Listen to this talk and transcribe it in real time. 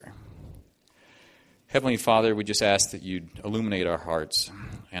Heavenly Father, we just ask that you'd illuminate our hearts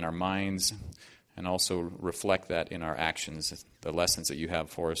and our minds and also reflect that in our actions, the lessons that you have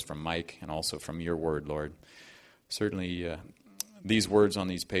for us from Mike and also from your word, Lord. Certainly, these words on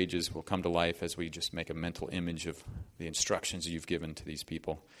these pages will come to life as we just make a mental image of the instructions you've given to these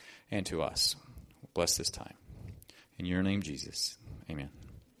people and to us. Bless this time. In your name, Jesus. Amen.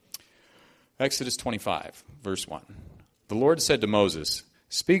 Exodus 25, verse 1. The Lord said to Moses,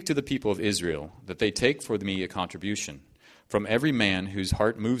 "Speak to the people of Israel, that they take for me a contribution. From every man whose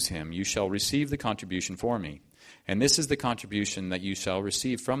heart moves him, you shall receive the contribution for me. And this is the contribution that you shall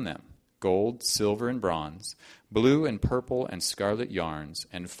receive from them: gold, silver, and bronze, blue and purple and scarlet yarns,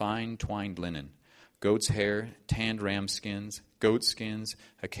 and fine twined linen, goat's hair, tanned ram skins, goat skins,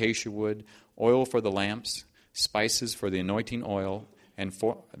 acacia wood, oil for the lamps, spices for the anointing oil, and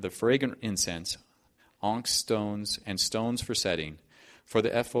for the fragrant incense, onyx stones, and stones for setting, for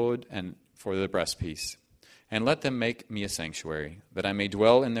the ephod and for the breastpiece. And let them make me a sanctuary, that I may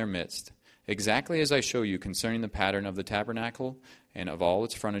dwell in their midst, exactly as I show you concerning the pattern of the tabernacle and of all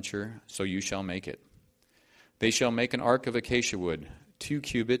its furniture, so you shall make it. They shall make an ark of acacia wood, 2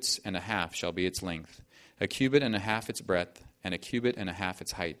 cubits and a half shall be its length, 1 cubit and a half its breadth, and 1 cubit and a half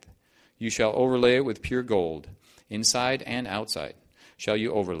its height. You shall overlay it with pure gold, inside and outside shall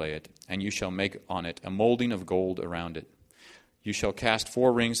you overlay it, and you shall make on it a molding of gold around it. You shall cast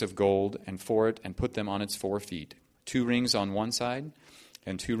 4 rings of gold and for it, and put them on its 4 feet, 2 rings on one side,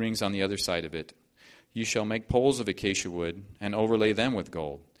 and 2 rings on the other side of it. You shall make poles of acacia wood, and overlay them with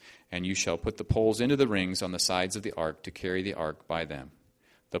gold. And you shall put the poles into the rings on the sides of the ark to carry the ark by them.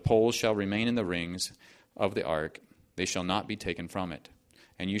 The poles shall remain in the rings of the ark, they shall not be taken from it.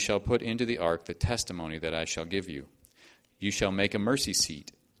 And you shall put into the ark the testimony that I shall give you. You shall make a mercy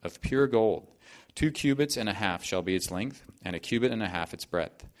seat of pure gold. 2 cubits and a half shall be its length, and 1 cubit and a half its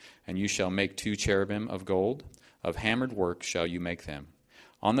breadth. And you shall make 2 cherubim of gold. Of hammered work shall you make them,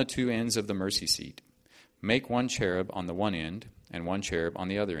 on the 2 ends of the mercy seat. Make 1 cherub on the one end, and 1 cherub on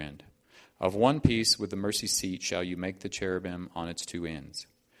the other end. Of one piece with the mercy seat shall you make the cherubim on its 2 ends.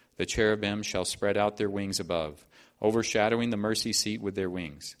 The cherubim shall spread out their wings above, overshadowing the mercy seat with their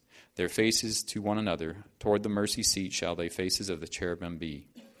wings. Their faces to one another, toward the mercy seat shall the faces of the cherubim be.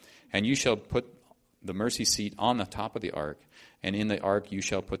 And you shall put the mercy seat on the top of the ark, and in the ark you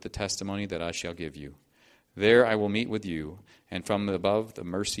shall put the testimony that I shall give you. There I will meet with you, and from above the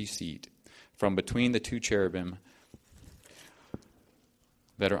mercy seat, from between the 2 cherubim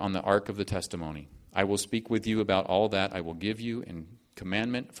that are on the ark of the testimony, I will speak with you about all that I will give you in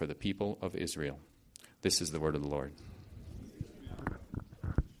commandment for the people of Israel. This is the word of the Lord.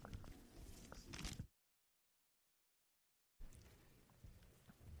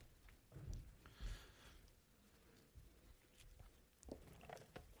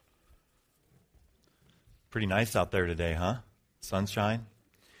 Pretty nice out there today, huh? Sunshine.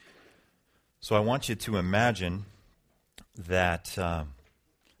 So I want you to imagine that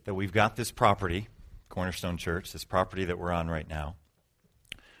that we've got this property, Cornerstone Church, this property that we're on right now,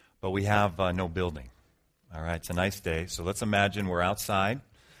 but we have no building. All right, it's a nice day. So let's imagine we're outside.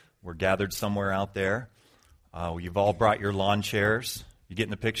 We're gathered somewhere out there. You've all brought your lawn chairs. You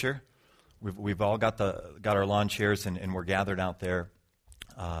getting the picture? We've all got our lawn chairs, and we're gathered out there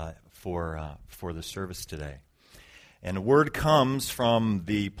for the service today. And a word comes from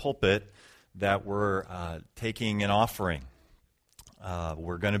the pulpit that we're taking an offering.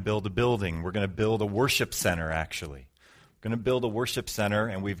 We're going to build a building. We're going to build a worship center, actually. We're going to build a worship center,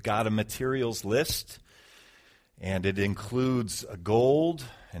 and we've got a materials list, and it includes gold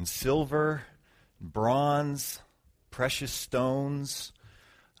and silver, bronze, precious stones,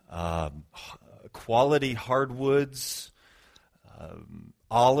 quality hardwoods,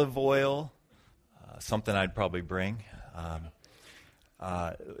 olive oil, something I'd probably bring.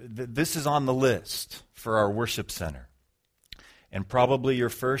 This is on the list for our worship center. And probably your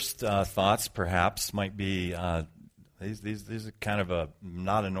first thoughts, perhaps, might be, these are kind of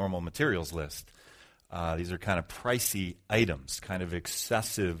not a normal materials list. These are kind of pricey items, kind of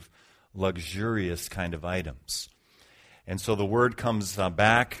excessive, luxurious kind of items. And so the word comes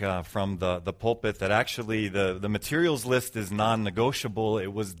back from the pulpit that actually the materials list is non-negotiable.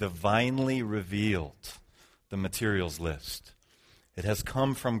 It was divinely revealed, the materials list. It has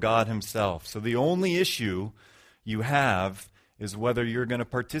come from God himself. So the only issue you have is whether you're going to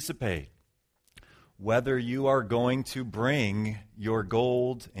participate, whether you are going to bring your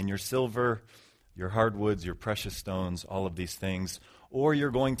gold and your silver, your hardwoods, your precious stones, all of these things, or you're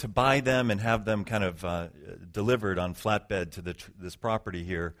going to buy them and have them kind of delivered on flatbed to this property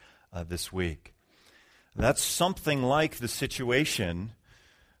here this week. That's something like the situation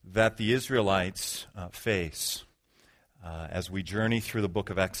that the Israelites face as we journey through the book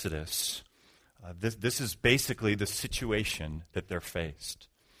of Exodus. This is basically the situation that they're faced.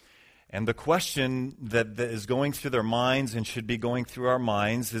 And the question that is going through their minds and should be going through our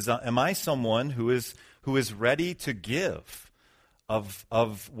minds is, am I someone who is ready to give of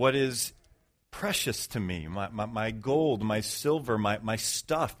what is precious to me, my gold, my silver, my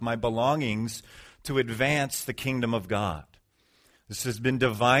stuff, my belongings, to advance the kingdom of God? This has been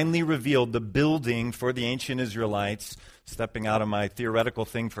divinely revealed, the building for the ancient Israelites. Stepping out of my theoretical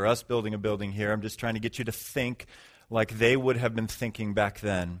thing for us building a building here, I'm just trying to get you to think like they would have been thinking back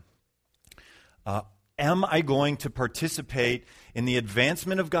then. Am I going to participate in the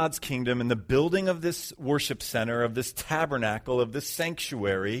advancement of God's kingdom, in the building of this worship center, of this tabernacle, of this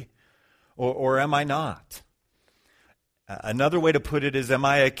sanctuary, or am I not? Another way to put it is, am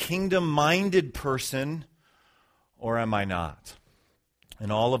I a kingdom-minded person, or am I not?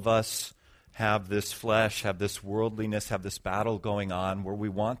 And all of us have this flesh, have this worldliness, have this battle going on where we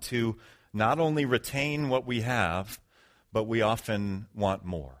want to not only retain what we have, but we often want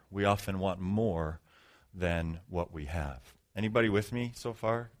more. We often want more than what we have. Anybody with me so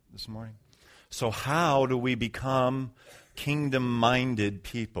far this morning? So how do we become kingdom-minded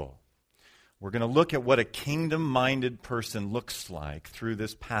people? We're going to look at what a kingdom-minded person looks like through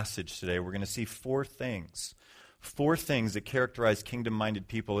this passage today. We're going to see four things that characterize kingdom-minded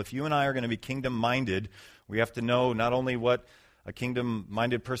people. If you and I are going to be kingdom-minded, we have to know not only what a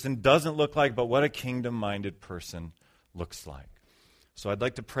kingdom-minded person doesn't look like, but what a kingdom-minded person looks like. So I'd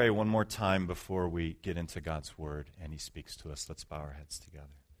like to pray one more time before we get into God's Word and He speaks to us. Let's bow our heads together.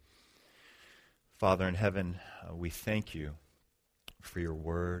 Father in heaven, we thank you for your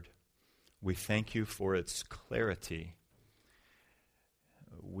Word. We thank you for its clarity.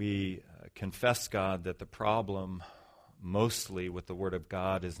 We confess, God, that the problem mostly with the Word of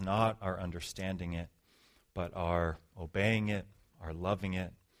God is not our understanding it, but our obeying it, our loving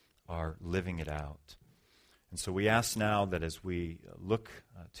it, our living it out. And so we ask now that as we look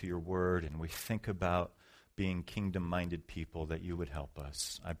to your Word and we think about being kingdom-minded people, that you would help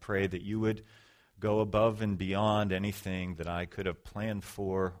us. I pray that you would go above and beyond anything that I could have planned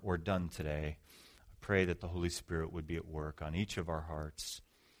for or done today. I pray that the Holy Spirit would be at work on each of our hearts,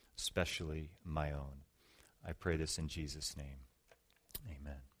 especially my own. I pray this in Jesus' name.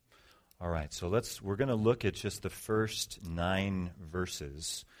 Amen. All right, so we're going to look at just the first 9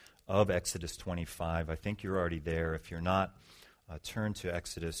 verses of Exodus 25. I think you're already there. If you're not, turn to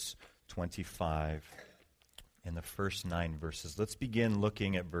Exodus 25 in the first 9 verses. Let's begin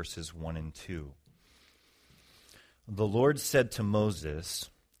looking at verses 1 and 2. The Lord said to Moses,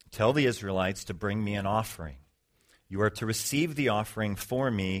 "Tell the Israelites to bring me an offering. You are to receive the offering for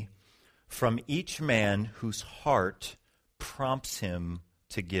me from each man whose heart prompts him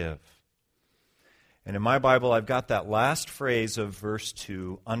to give." And in my Bible, I've got that last phrase of verse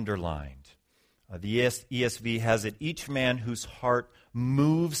 2 underlined. The ESV has it, each man whose heart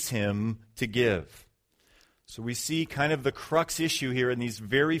moves him to give. So we see kind of the crux issue here in these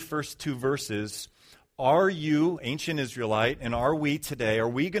very first 2 verses. Are you, ancient Israelite, and are we today, are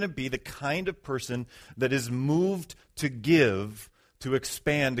we going to be the kind of person that is moved to give to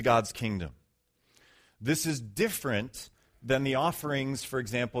expand God's kingdom? This is different than the offerings, for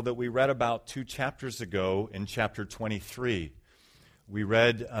example, that we read about 2 chapters ago in chapter 23. We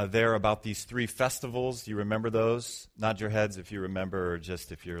read there about these 3 festivals. Do you remember those? Nod your heads if you remember, or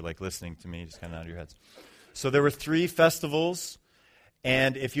just if you're like listening to me, just kind of nod your heads. So there were 3 festivals,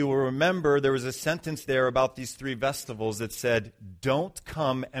 and if you will remember, there was a sentence there about these 3 festivals that said, "Don't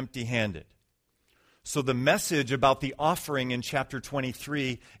come empty-handed." So the message about the offering in chapter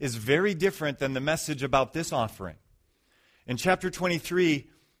 23 is very different than the message about this offering. In chapter 23,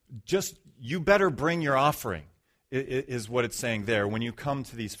 just you better bring your offering, is what it's saying there when you come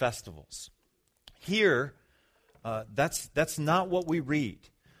to these festivals. Here, that's not what we read.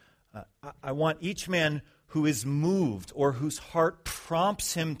 I want each man who is moved or whose heart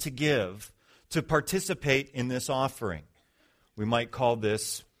prompts him to give to participate in this offering. We might call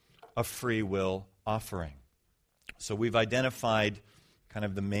this a free will offering. So we've identified kind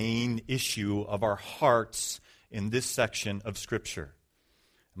of the main issue of our hearts in this section of Scripture.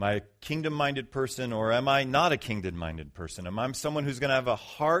 Am I a kingdom-minded person, or am I not a kingdom-minded person? Am I someone who's going to have a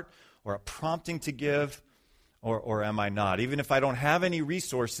heart or a prompting to give, or am I not? Even if I don't have any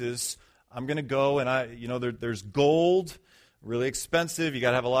resources, I'm going to go and there's gold, really expensive. You got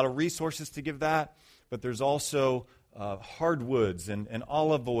to have a lot of resources to give that. But there's also hardwoods and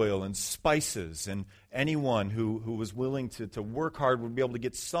olive oil and spices, and anyone who was willing to work hard would be able to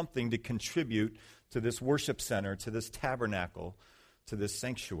get something to contribute to this worship center, to this tabernacle, to this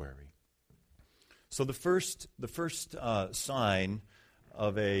sanctuary. So the first sign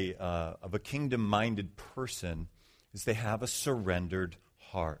of a kingdom-minded person is they have a surrendered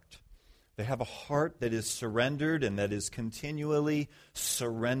heart. They have a heart that is surrendered and that is continually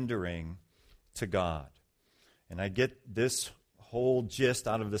surrendering to God. And I get this whole gist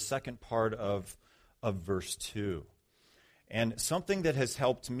out of the second part of verse 2. And something that has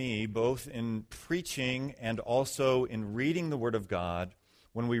helped me both in preaching and also in reading the Word of God,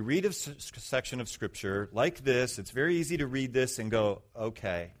 when we read a section of Scripture like this, it's very easy to read this and go,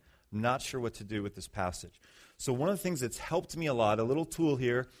 okay, I'm not sure what to do with this passage. So one of the things that's helped me a lot, a little tool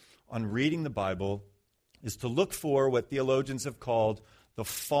here on reading the Bible, is to look for what theologians have called the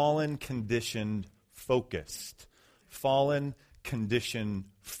fallen conditioned focused. Fallen conditioned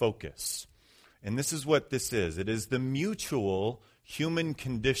focus. And this is what this is. It is the mutual human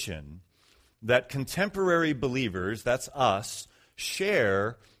condition that contemporary believers, that's us,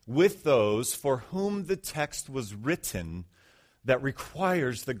 share with those for whom the text was written that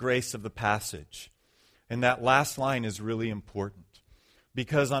requires the grace of the passage. And that last line is really important.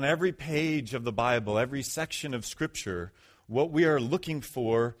 Because on every page of the Bible, every section of Scripture, what we are looking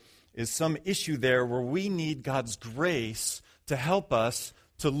for is some issue there where we need God's grace to help us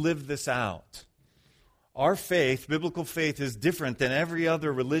to live this out. Our faith, biblical faith, is different than every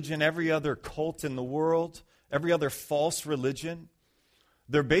other religion, every other cult in the world, every other false religion.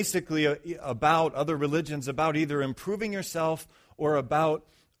 They're basically about other religions, about either improving yourself or about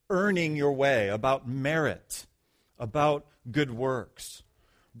earning your way, about merit, about good works.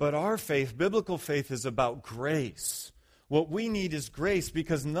 But our faith, biblical faith, is about grace. What we need is grace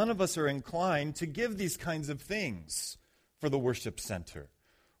because none of us are inclined to give these kinds of things for the worship center.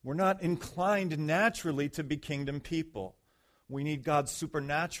 We're not inclined naturally to be kingdom people. We need God's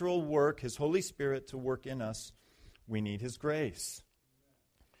supernatural work, His Holy Spirit to work in us. We need His grace.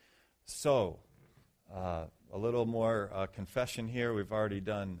 So, a little more confession here. We've already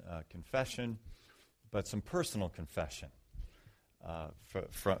done confession, but some personal confession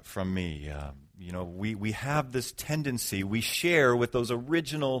from me. We have this tendency, we share with those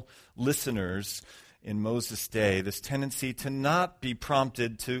original listeners in Moses' day, this tendency to not be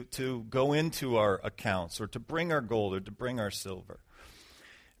prompted to go into our accounts or to bring our gold or to bring our silver.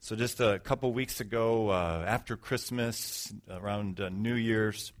 So just a couple weeks ago, after Christmas, around New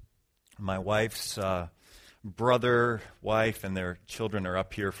Year's, my wife's brother, wife, and their children are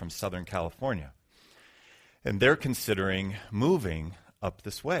up here from Southern California. And they're considering moving up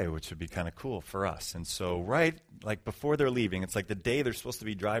this way, which would be kind of cool for us. And so right, like before they're leaving, it's like the day they're supposed to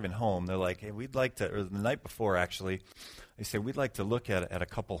be driving home, they're like, hey, we'd like to, or the night before actually, they say, we'd like to look at a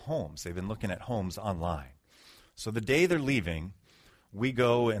couple homes. They've been looking at homes online. So the day they're leaving, we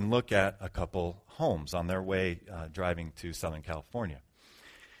go and look at a couple homes on their way driving to Southern California.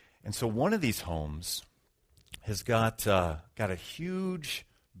 And so one of these homes has got a huge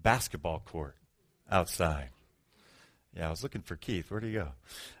basketball court outside. Yeah, I was looking for Keith. Where'd he go?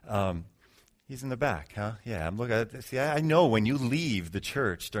 He's in the back, huh? Yeah, I'm looking at. See, I know when you leave the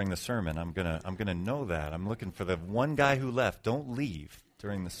church during the sermon, I'm gonna know that. I'm looking for the one guy who left. Don't leave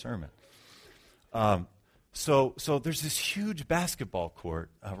during the sermon. So there's this huge basketball court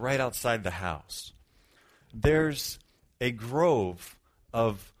right outside the house. There's a grove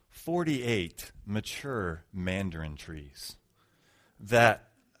of 48 mature mandarin trees.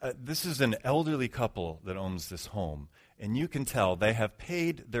 This is an elderly couple that owns this home, and you can tell they have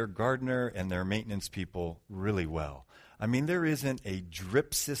paid their gardener and their maintenance people really well. I mean, there isn't a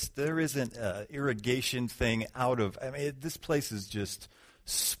drip system, there isn't an irrigation thing this place is just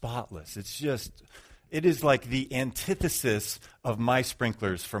spotless. It is like the antithesis of my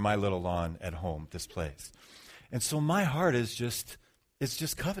sprinklers for my little lawn at home, this place. And so my heart is just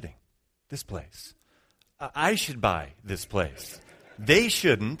coveting this place. I should buy this place. They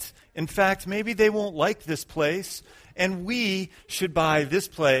shouldn't. In fact, maybe they won't like this place, and we should buy this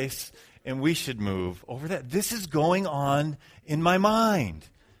place, and we should move over that. This is going on in my mind,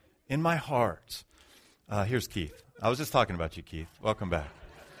 in my heart. Here's Keith. I was just talking about you, Keith. Welcome back.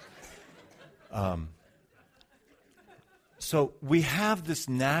 So we have this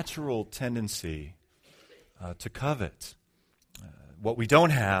natural tendency to covet what we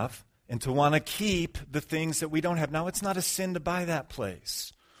don't have, and to want to keep the things that we don't have. Now, it's not a sin to buy that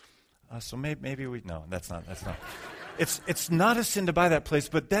place. So maybe we, no, that's not. It's not a sin to buy that place,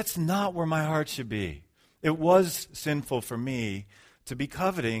 but that's not where my heart should be. It was sinful for me to be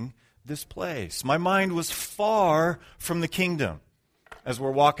coveting this place. My mind was far from the kingdom as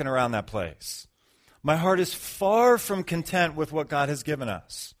we're walking around that place. My heart is far from content with what God has given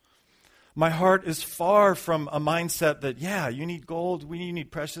us. My heart is far from a mindset that, yeah, you need gold, you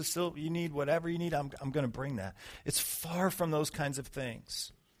need precious silver, you need whatever you need, I'm going to bring that. It's far from those kinds of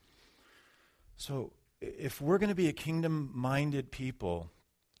things. So if we're going to be a kingdom-minded people,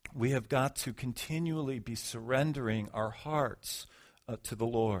 we have got to continually be surrendering our hearts to the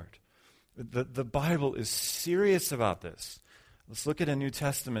Lord. The Bible is serious about this. Let's look at a New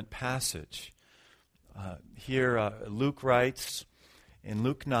Testament passage. Here, Luke writes, in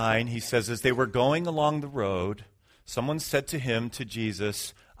Luke 9, he says, as they were going along the road, someone said to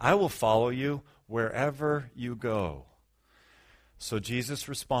Jesus, I will follow you wherever you go. So Jesus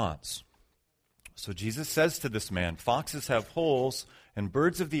responds. So Jesus says to this man, foxes have holes and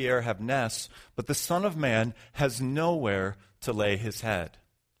birds of the air have nests, but the Son of Man has nowhere to lay his head.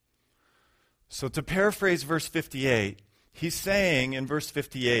 So to paraphrase verse 58, he's saying in verse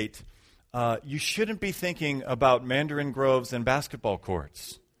 58, you shouldn't be thinking about mandarin groves and basketball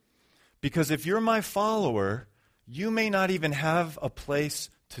courts. Because if you're my follower, you may not even have a place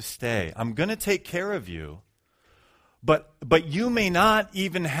to stay. I'm going to take care of you, but you may not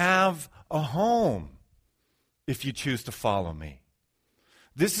even have a home if you choose to follow me.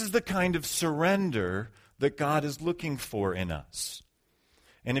 This is the kind of surrender that God is looking for in us.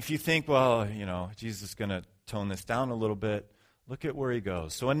 And if you think, well, Jesus is going to tone this down a little bit, look at where he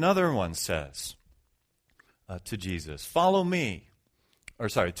goes. So another one says to Jesus, follow me. Or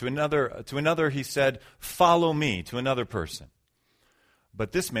sorry, to another he said, follow me, to another person.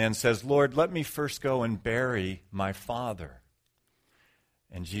 But this man says, Lord, let me first go and bury my father.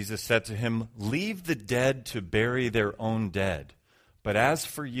 And Jesus said to him, leave the dead to bury their own dead. But as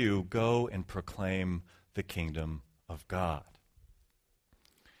for you, go and proclaim the kingdom of God.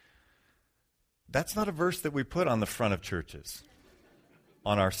 That's not a verse that we put on the front of churches,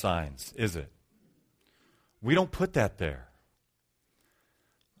 on our signs, is it? We don't put that there.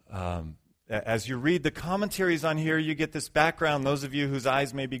 As you read the commentaries on here, you get this background. Those of you whose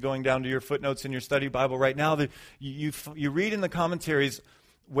eyes may be going down to your footnotes in your study Bible right now, that you read in the commentaries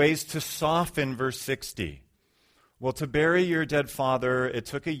ways to soften verse 60. Well, to bury your dead father, it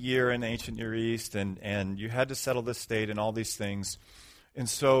took a year in the ancient Near East, and you had to settle the state and all these things. And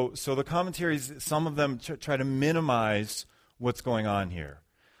so the commentaries, some of them try to minimize what's going on here.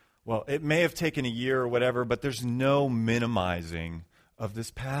 Well, it may have taken a year or whatever, but there's no minimizing of this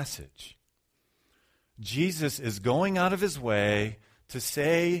passage. Jesus is going out of his way to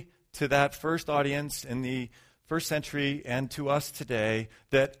say to that first audience in the first century and to us today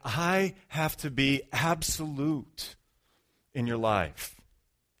that I have to be absolute in your life.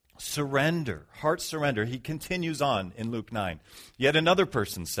 Surrender, heart surrender. He continues on in Luke 9. Yet another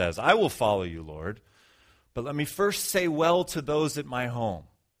person says, I will follow you, Lord, but let me first say well to those at my home.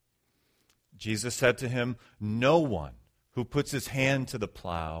 Jesus said to him, no one who puts his hand to the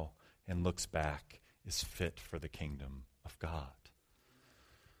plow and looks back is fit for the kingdom of God.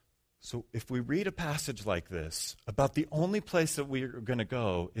 So if we read a passage like this, about the only place that we are going to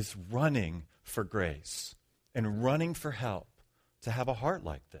go is running for grace and running for help to have a heart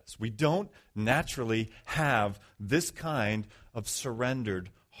like this. We don't naturally have this kind of surrendered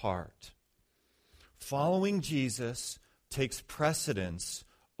heart. Following Jesus takes precedence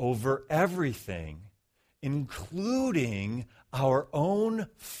over everything, including our own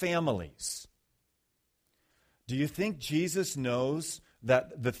families. Do you think Jesus knows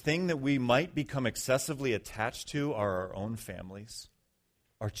that the thing that we might become excessively attached to are our own families,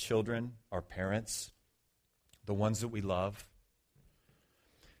 our children, our parents, the ones that we love?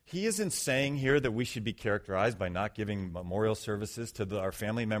 He isn't saying here that we should be characterized by not giving memorial services to our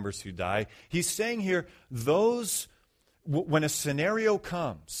family members who die. He's saying here, when a scenario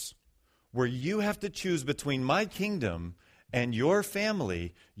comes where you have to choose between my kingdom and your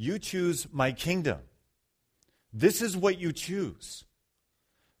family, you choose my kingdom. This is what you choose.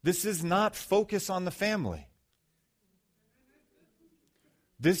 This is not focus on the family.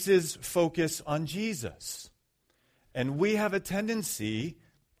 This is focus on Jesus. And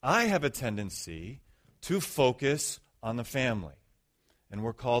I have a tendency to focus on the family. And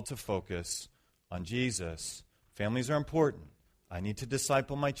we're called to focus on Jesus. Families are important. I need to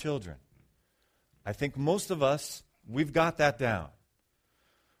disciple my children. I think most of us, we've got that down.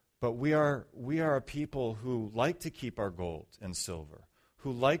 But we are a people who like to keep our gold and silver,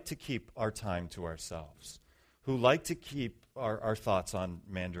 who like to keep our time to ourselves, who like to keep our thoughts on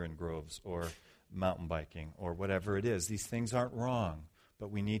mandarin groves or mountain biking or whatever it is. These things aren't wrong, but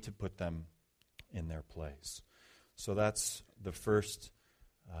we need to put them in their place. So that's the first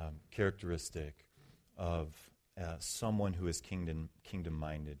characteristic of someone who is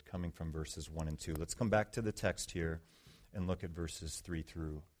kingdom-minded, coming from verses 1 and 2. Let's come back to the text here and look at verses 3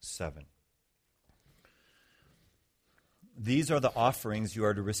 through 7. These are the offerings you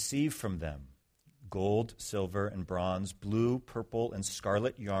are to receive from them: gold, silver, and bronze, blue, purple, and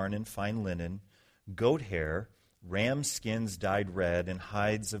scarlet yarn and fine linen, goat hair, ram skins dyed red, and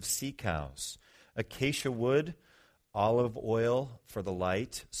hides of sea cows, acacia wood, olive oil for the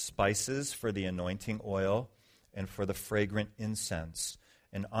light, spices for the anointing oil, and for the fragrant incense,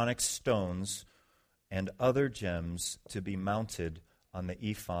 and onyx stones, and other gems to be mounted on the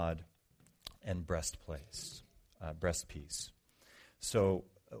ephod and breastpiece. So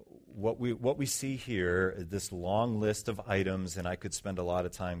what we see here, this long list of items, and I could spend a lot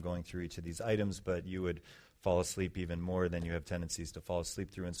of time going through each of these items, but you would fall asleep even more than you have tendencies to fall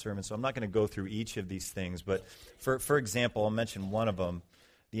asleep through in sermons. So I'm not going to go through each of these things, but for example, I'll mention one of them.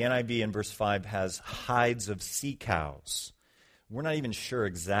 The NIV in verse 5 has hides of sea cows. We're not even sure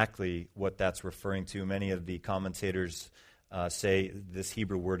exactly what that's referring to. Many of the commentators say this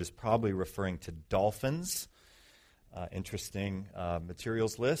Hebrew word is probably referring to dolphins. Interesting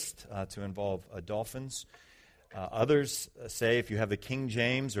materials list to involve dolphins. Others say, if you have the King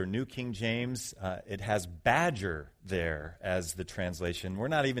James or New King James, it has badger there as the translation. We're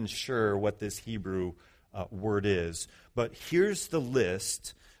not even sure what this Hebrew word is. But here's the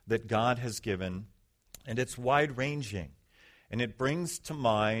list that God has given, and it's wide-ranging. And it brings to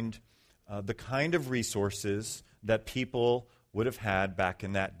mind the kind of resources that people would have had back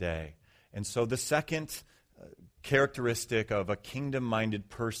in that day. And so the second characteristic of a kingdom-minded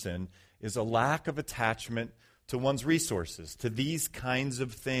person is a lack of attachment to one's resources, to these kinds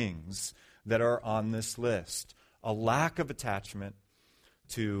of things that are on this list. A lack of attachment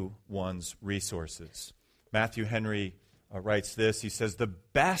to one's resources. Matthew Henry writes this. He says, the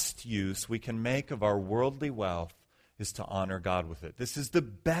best use we can make of our worldly wealth is to honor God with it. This is the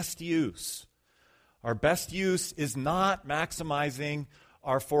best use. Our best use is not maximizing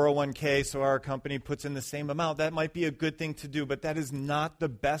our 401k so our company puts in the same amount. That might be a good thing to do, but that is not the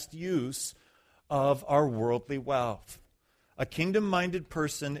best use of our worldly wealth. A kingdom-minded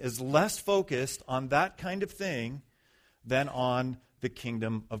person is less focused on that kind of thing than on the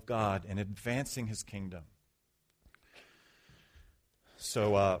kingdom of God and advancing his kingdom.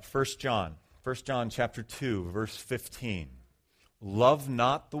 So 1 John chapter 2, verse 15. Love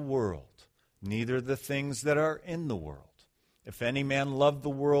not the world, neither the things that are in the world. If any man love the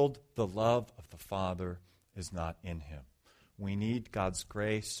world, the love of the Father is not in him. We need God's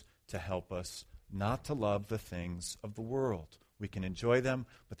grace to help us not to love the things of the world. We can enjoy them,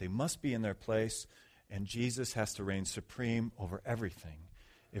 but they must be in their place, and Jesus has to reign supreme over everything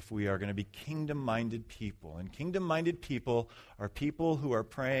if we are going to be kingdom-minded people. And kingdom-minded people are people who are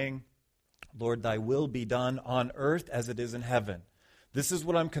praying, Lord, thy will be done on earth as it is in heaven. This is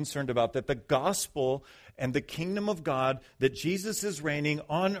what I'm concerned about, that the gospel and the kingdom of God, that Jesus is reigning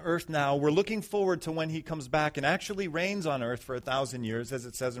on earth now. We're looking forward to when he comes back and actually reigns on earth for 1,000 years, as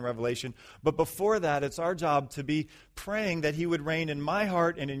it says in Revelation. But before that, it's our job to be praying that he would reign in my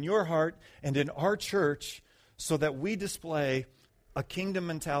heart and in your heart and in our church so that we display a kingdom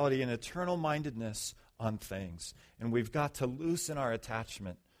mentality and eternal mindedness on things. And we've got to loosen our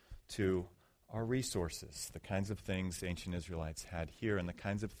attachment to our resources, the kinds of things the ancient Israelites had here and the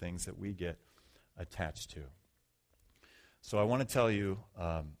kinds of things that we get attached to. So I want to tell you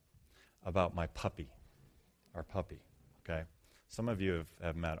about my puppy, our puppy, okay? Some of you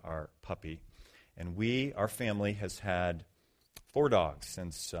have met our puppy, and our family has had 4 dogs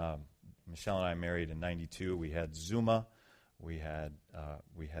since Michelle and I married in 92. We had Zuma, we had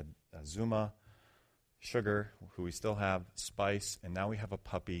Zuma, Sugar, who we still have, Spice, and now we have a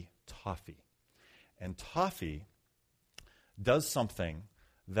puppy, Toffee. And Toffee does something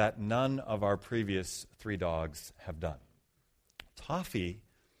that none of our previous 3 dogs have done. Toffee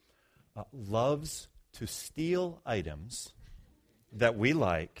loves to steal items that we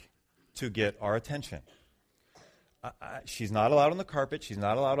like to get our attention. She's not allowed on the carpet. She's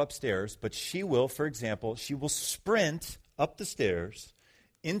not allowed upstairs. But she will, for example, she will sprint up the stairs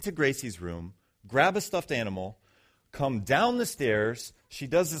into Gracie's room, grab a stuffed animal, come down the stairs. She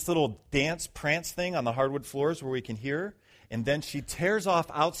does this little dance prance thing on the hardwood floors where we can hear her, and then she tears off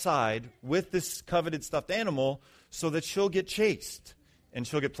outside with this coveted stuffed animal so that she'll get chased and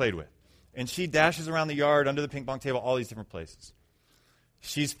she'll get played with. And she dashes around the yard, under the ping pong table, all these different places.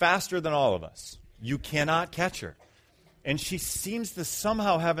 She's faster than all of us. You cannot catch her. And she seems to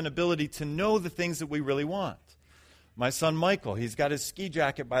somehow have an ability to know the things that we really want. My son Michael, he's got his ski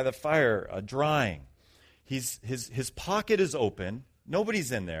jacket by the fire drying. His pocket is open.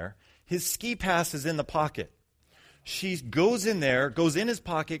 Nobody's in there. His ski pass is in the pocket. She goes in there, goes in his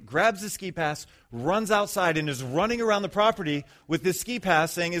pocket, grabs the ski pass, runs outside, and is running around the property with this ski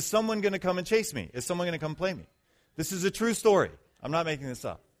pass saying, is someone going to come and chase me? Is someone going to come play me? This is a true story. I'm not making this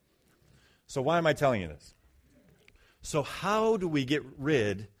up. So why am I telling you this? So how do we get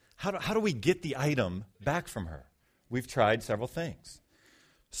how do we get the item back from her? We've tried several things.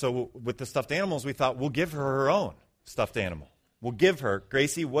 So with the stuffed animals, we thought we'll give her her own stuffed animal. We'll give her,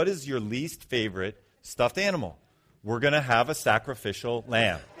 Gracie, what is your least favorite stuffed animal? We're going to have a sacrificial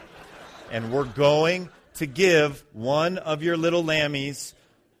lamb. And we're going to give one of your little lammies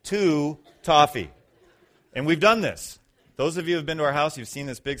to Toffee. And we've done this. Those of you who have been to our house, you've seen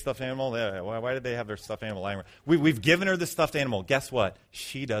this big stuffed animal. Why did they have their stuffed animal lying around? We've given her the stuffed animal. Guess what?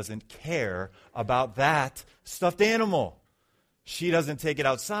 She doesn't care about that stuffed animal. She doesn't take it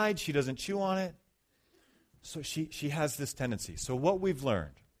outside. She doesn't chew on it. So she has this tendency. So what we've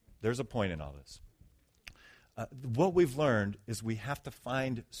learned, there's a point in all this. What we've learned is we have to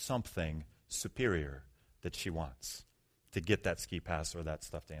find something superior that she wants to get that ski pass or that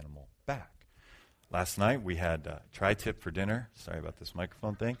stuffed animal back. Last night we had tri-tip for dinner. Sorry about this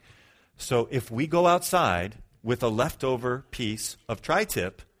microphone thing. So if we go outside with a leftover piece of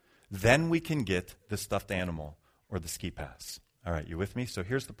tri-tip, then we can get the stuffed animal or the ski pass. All right, you with me? So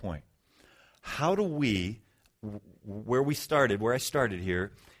here's the point. How do we, where I started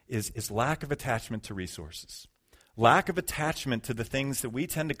here, is lack of attachment to resources. Lack of attachment to the things that we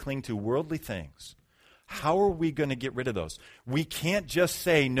tend to cling to, worldly things. How are we going to get rid of those? We can't just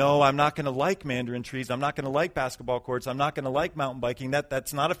say, no, I'm not going to like mandarin trees. I'm not going to like basketball courts. I'm not going to like mountain biking.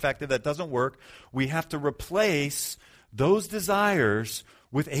 That's not effective. That doesn't work. We have to replace those desires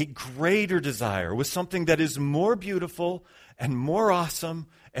with a greater desire, with something that is more beautiful and more awesome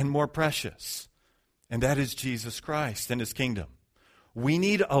and more precious. And that is Jesus Christ and his kingdom. We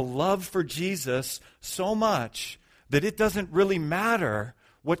need a love for Jesus so much that it doesn't really matter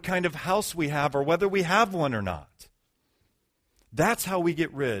what kind of house we have or whether we have one or not. That's how we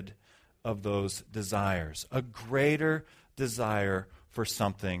get rid of those desires. A greater desire for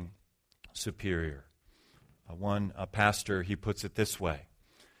something superior. One pastor, he puts it this way.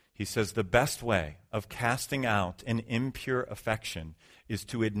 He says, the best way of casting out an impure affection is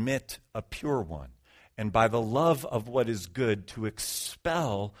to admit a pure one, and by the love of what is good, to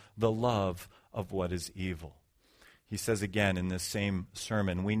expel the love of what is evil. He says again in this same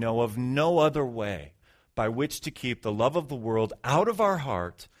sermon, we know of no other way by which to keep the love of the world out of our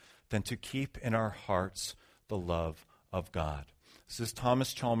heart than to keep in our hearts the love of God. This is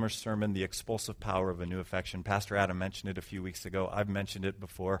Thomas Chalmers' sermon, The Expulsive Power of a New Affection. Pastor Adam mentioned it a few weeks ago. I've mentioned it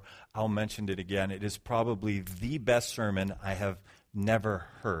before. I'll mention it again. It is probably the best sermon I have never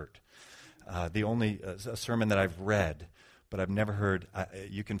heard. The only sermon that I've read, but I've never heard.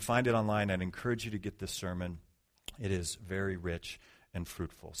 You can find it online. I'd encourage you to get this sermon. It is very rich and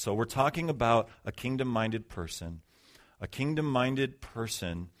fruitful. So we're talking about a kingdom-minded person. A kingdom-minded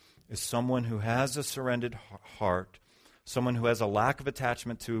person is someone who has a surrendered heart, someone who has a lack of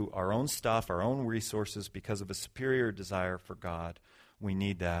attachment to our own stuff, our own resources, because of a superior desire for God. We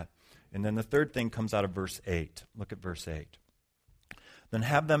need that. And then the third thing comes out of verse 8. Look at verse 8. Then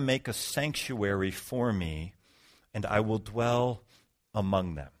have them make a sanctuary for me, and I will dwell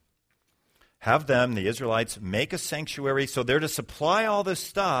among them. Have them, the Israelites, make a sanctuary. So they're to supply all this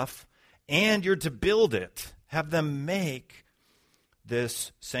stuff, and you're to build it. Have them make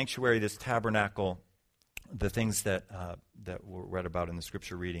this sanctuary, this tabernacle, the things that were read about in the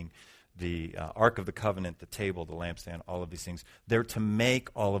scripture reading, the Ark of the Covenant, the table, the lampstand, all of these things. They're to make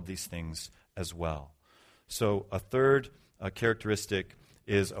all of these things as well. So a third characteristic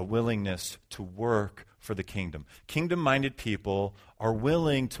is a willingness to work for the kingdom. Kingdom-minded people are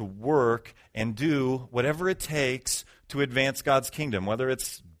willing to work and do whatever it takes to advance God's kingdom, whether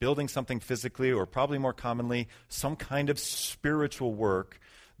it's building something physically or probably more commonly some kind of spiritual work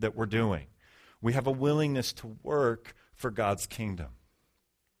that we're doing. We have a willingness to work for God's kingdom.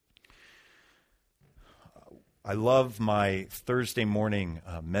 I love my Thursday morning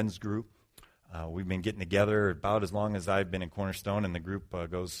men's group. We've been getting together about as long as I've been in Cornerstone, and the group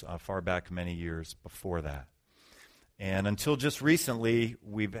goes far back many years before that. And until just recently,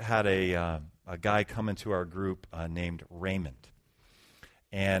 we've had a guy come into our group named Raymond.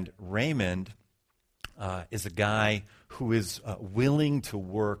 And Raymond is a guy who is willing to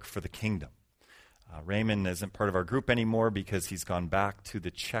work for the kingdom. Raymond isn't part of our group anymore because he's gone back to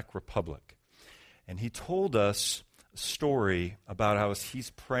the Czech Republic. And he told us a story about how he's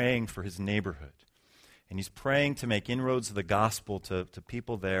praying for his neighborhood. And he's praying to make inroads of the gospel to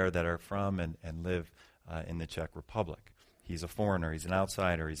people there that are from and live in the Czech Republic. He's a foreigner, he's an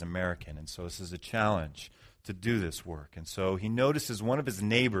outsider, he's American, and so this is a challenge to do this work. And so he notices one of his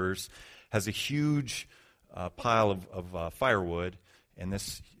neighbors has a huge pile of firewood, And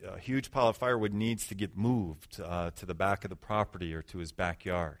this huge pile of firewood needs to get moved to the back of the property or to his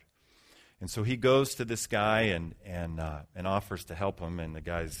backyard. And so he goes to this guy and offers to help him, and the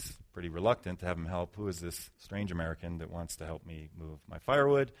guy's pretty reluctant to have him help. Who is this strange American that wants to help me move my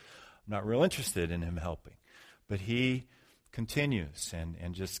firewood? I'm not real interested in him helping. But he continues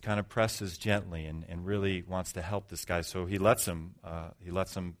and just kind of presses gently and really wants to help this guy. So he lets him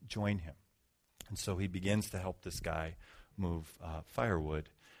join him. And so he begins to help this guy move firewood.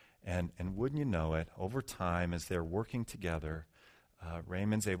 And wouldn't you know it, over time, as they're working together,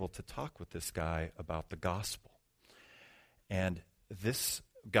 Raymond's able to talk with this guy about the gospel. And this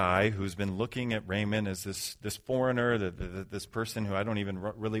guy who's been looking at Raymond as this foreigner, this person who I don't even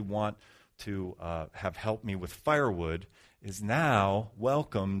really want to have help me with firewood, is now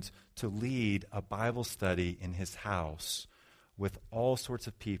welcomed to lead a Bible study in his house with all sorts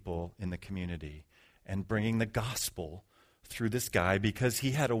of people in the community and bringing the gospel through this guy because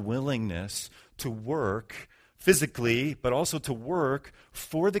he had a willingness to work physically, but also to work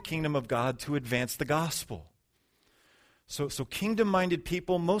for the kingdom of God to advance the gospel. So kingdom-minded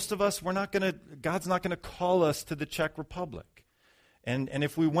people, most of us, God's not going to call us to the Czech Republic. And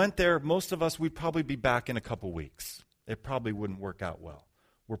if we went there, most of us, we'd probably be back in a couple weeks. It probably wouldn't work out well.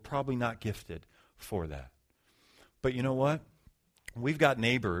 We're probably not gifted for that. But you know what? We've got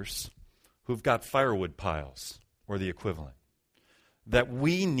neighbors who've got firewood piles or the equivalent that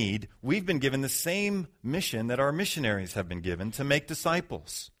we need. We've been given the same mission that our missionaries have been given to make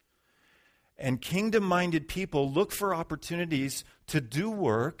disciples. And kingdom-minded people look for opportunities to do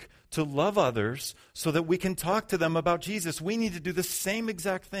work, to love others, so that we can talk to them about Jesus. We need to do the same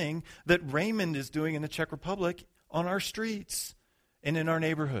exact thing that Raymond is doing in the Czech Republic on our streets and in our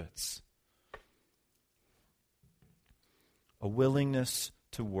neighborhoods. A willingness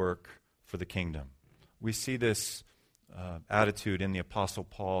to work for the kingdom. We see this attitude in the Apostle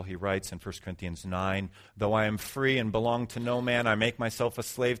Paul. He writes in 1 Corinthians 9, "Though I am free and belong to no man, I make myself a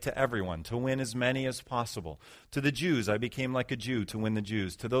slave to everyone, to win as many as possible. To the Jews I became like a Jew to win the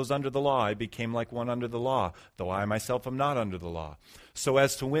Jews. To those under the law I became like one under the law, though I myself am not under the law, so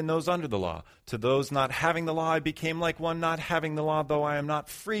as to win those under the law. To those not having the law I became like one not having the law, though I am not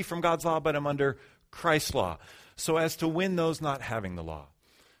free from God's law, but am under Christ's law, so as to win those not having the law.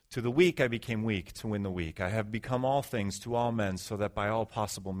 To the weak I became weak to win the weak. I have become all things to all men, so that by all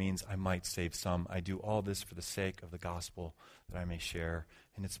possible means I might save some. I do all this for the sake of the gospel, that I may share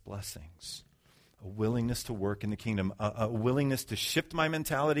in its blessings." A willingness to work in the kingdom, a willingness to shift my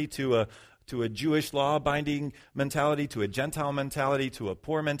mentality to a Jewish law-binding mentality, to a Gentile mentality, to a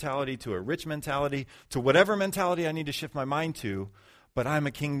poor mentality, to a rich mentality, to whatever mentality I need to shift my mind to. But I'm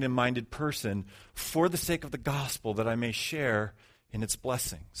a kingdom-minded person for the sake of the gospel, that I may share in its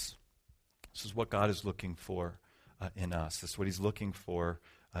blessings. This is what God is looking for in us. This is what he's looking for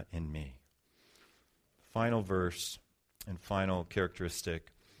in me. Final verse and final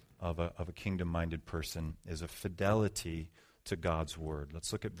characteristic of a kingdom-minded person is a fidelity to God's word.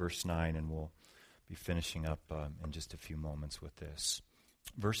 Let's look at verse 9, and we'll be finishing up in just a few moments with this.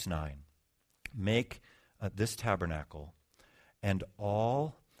 Verse 9, "Make this tabernacle and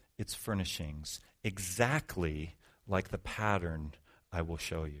all its furnishings exactly like the pattern I will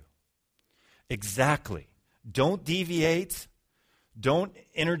show you." Exactly. Don't deviate. Don't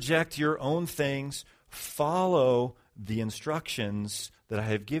interject your own things. Follow the instructions that I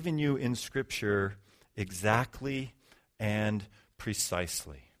have given you in Scripture exactly and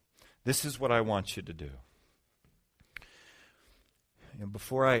precisely. This is what I want you to do. And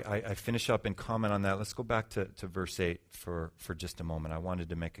before I finish up and comment on that, let's go back to verse 8 for just a moment. I wanted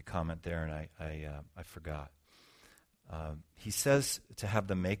to make a comment there, and I forgot. He says to have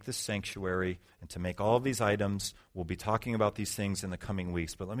them make this sanctuary and to make all of these items. We'll be talking about these things in the coming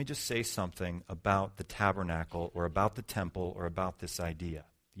weeks, but let me just say something about the tabernacle or about the temple or about this idea.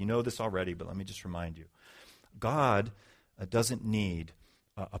 You know this already, but let me just remind you. God doesn't need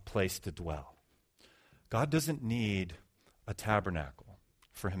a place to dwell. God doesn't need a tabernacle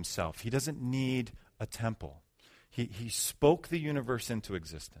for himself. He doesn't need a temple. He spoke the universe into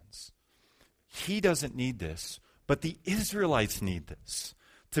existence. He doesn't need this. But the Israelites need this,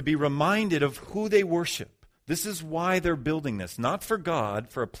 to be reminded of who they worship. This is why they're building this. Not for God,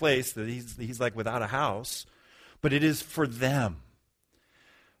 for a place that he's like without a house, but it is for them.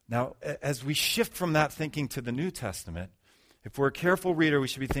 Now, as we shift from that thinking to the New Testament, if we're a careful reader, we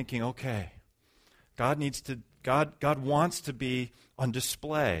should be thinking, okay, God wants to be on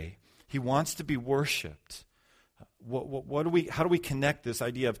display. He wants to be worshipped. How do we connect this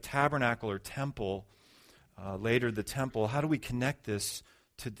idea of tabernacle or temple? Later, the temple, how do we connect this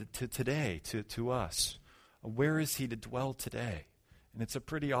to today, to us? Where is he to dwell today? And it's a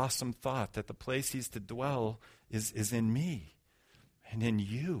pretty awesome thought that the place he's to dwell is in me and in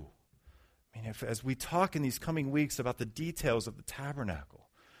you. I mean, as we talk in these coming weeks about the details of the tabernacle,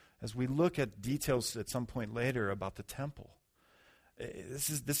 as we look at details at some point later about the temple,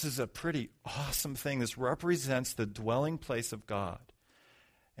 this is a pretty awesome thing. This represents the dwelling place of God.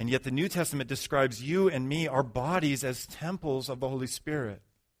 And yet the New Testament describes you and me, our bodies, as temples of the Holy Spirit.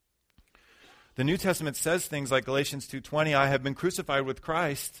 The New Testament says things like Galatians 2:20, I have been crucified with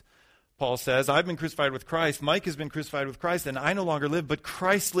Christ. Paul says, I've been crucified with Christ. Mike has been crucified with Christ, and I no longer live, but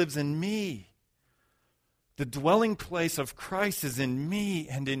Christ lives in me. The dwelling place of Christ is in me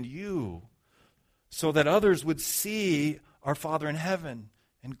and in you, so that others would see our Father in heaven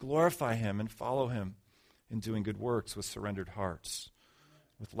and glorify him and follow him in doing good works with surrendered hearts,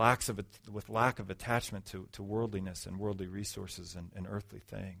 with lack of attachment to worldliness and worldly resources and earthly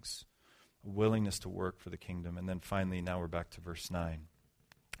things, a willingness to work for the kingdom. And then finally, now we're back to verse 9,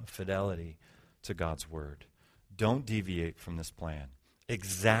 fidelity to God's word. Don't deviate from this plan.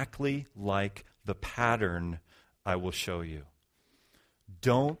 Exactly like the pattern I will show you.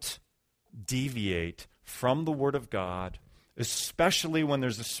 Don't deviate from the word of God, especially when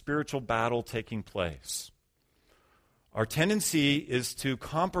there's a spiritual battle taking place. Our tendency is to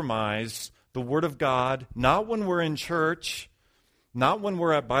compromise the word of God, not when we're in church, not when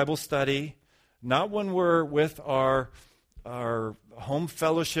we're at Bible study, not when we're with our home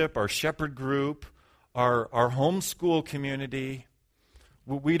fellowship, our shepherd group, our homeschool community.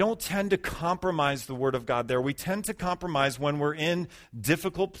 We don't tend to compromise the word of God there. We tend to compromise when we're in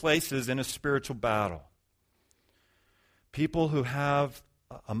difficult places in a spiritual battle. People who have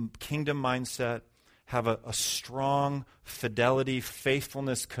a kingdom mindset have a strong fidelity,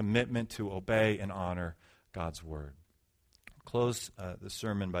 faithfulness, commitment to obey and honor God's word. I'll close the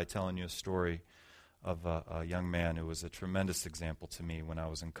sermon by telling you a story of a young man who was a tremendous example to me when I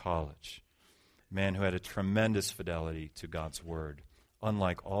was in college. A man who had a tremendous fidelity to God's word,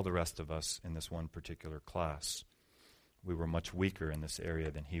 unlike all the rest of us in this one particular class. We were much weaker in this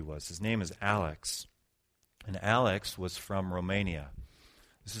area than he was. His name is Alex. And Alex was from Romania.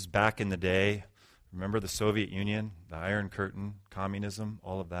 This is back in the day. Remember the Soviet Union, the Iron Curtain, communism,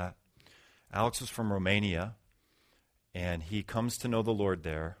 all of that. Alex was from Romania, and he comes to know the Lord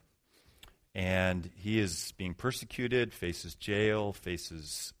there. And he is being persecuted, faces jail,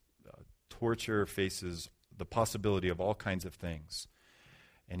 faces torture, faces the possibility of all kinds of things.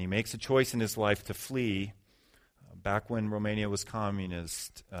 And he makes a choice in his life to flee. Back when Romania was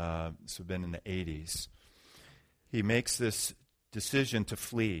communist, this would have been in the 80s. He makes this decision to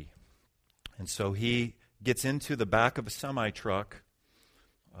flee. And so he gets into the back of a semi-truck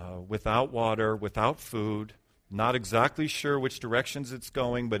without water, without food, not exactly sure which directions it's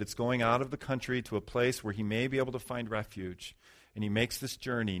going, but it's going out of the country to a place where he may be able to find refuge. And he makes this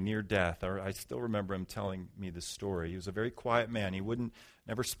journey near death. I still remember him telling me this story. He was a very quiet man. He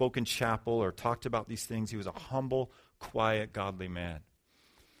never spoke in chapel or talked about these things. He was a humble, quiet, godly man.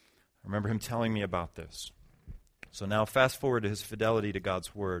 I remember him telling me about this. So now fast forward to his fidelity to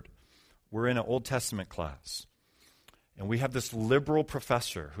God's word. We're in an Old Testament class. And we have this liberal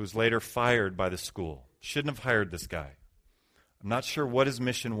professor who's later fired by the school. Shouldn't have hired this guy. I'm not sure what his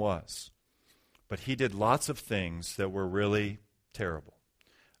mission was. But he did lots of things that were really terrible.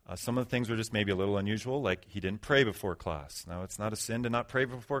 Some of the things were just maybe a little unusual, like he didn't pray before class. Now, it's not a sin to not pray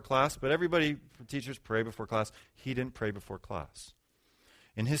before class, but everybody, teachers, pray before class. He didn't pray before class.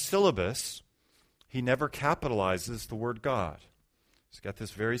 In his syllabus, he never capitalizes the word God. He's got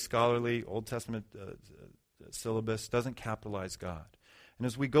this very scholarly Old Testament syllabus, doesn't capitalize God. And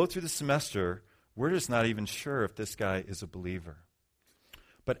as we go through the semester, we're just not even sure if this guy is a believer.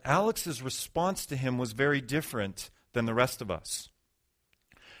 But Alex's response to him was very different than the rest of us.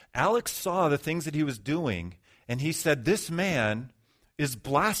 Alex saw the things that he was doing, and he said, this man is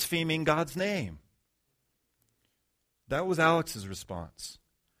blaspheming God's name. That was Alex's response.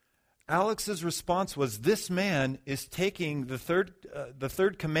 Alex's response was, this man is taking the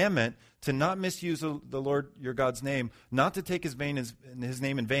third commandment to not misuse the Lord your God's name, not to take his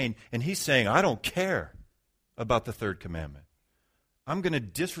name in vain, and he's saying, I don't care about the third commandment. I'm going to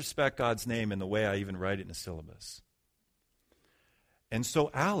disrespect God's name in the way I even write it in a syllabus. And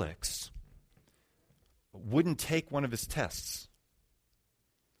so Alex wouldn't take one of his tests.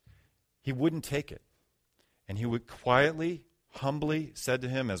 He wouldn't take it. And he would quietly, humbly said to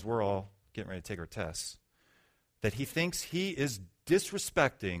him, as we're all getting ready to take our tests, that he thinks he is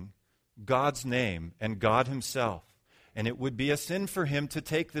disrespecting God's name and God himself. And it would be a sin for him to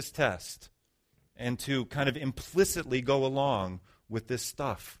take this test and to kind of implicitly go along with this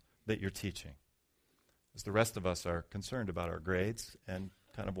stuff that you're teaching. as the rest of us are concerned about our grades and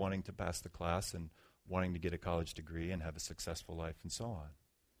kind of wanting to pass the class and wanting to get a college degree and have a successful life and so on.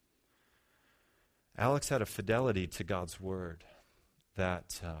 Alex had a fidelity to God's word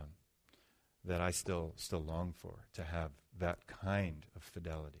that I still long for, to have that kind of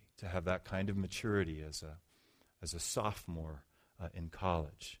fidelity, to have that kind of maturity as a sophomore in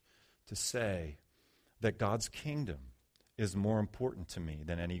college, to say that God's kingdom is more important to me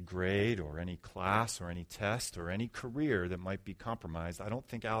than any grade or any class or any test or any career that might be compromised. I don't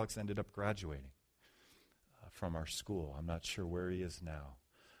think Alex ended up graduating from our school. I'm not sure where he is now.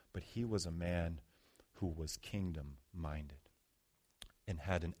 But he was a man who was kingdom-minded and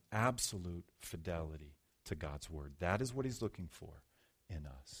had an absolute fidelity to God's word. That is what he's looking for in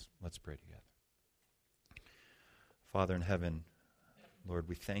us. Let's pray together. Father in heaven, Lord,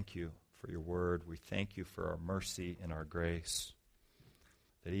 we thank you for your word. We thank you for our mercy and our grace,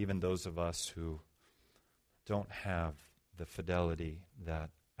 that even those of us who don't have the fidelity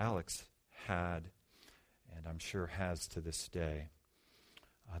that Alex had, and I'm sure has to this day,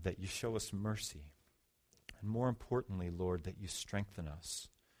 that you show us mercy. And more importantly, Lord, that you strengthen us.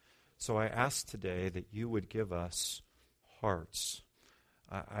 So I ask today that you would give us hearts.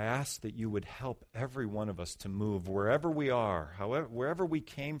 I ask that you would help every one of us to move wherever we are, wherever we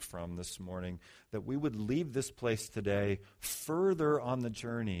came from this morning, that we would leave this place today further on the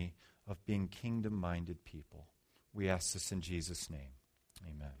journey of being kingdom-minded people. We ask this in Jesus' name.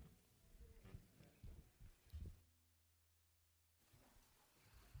 Amen.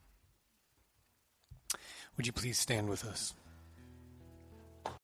 Would you please stand with us?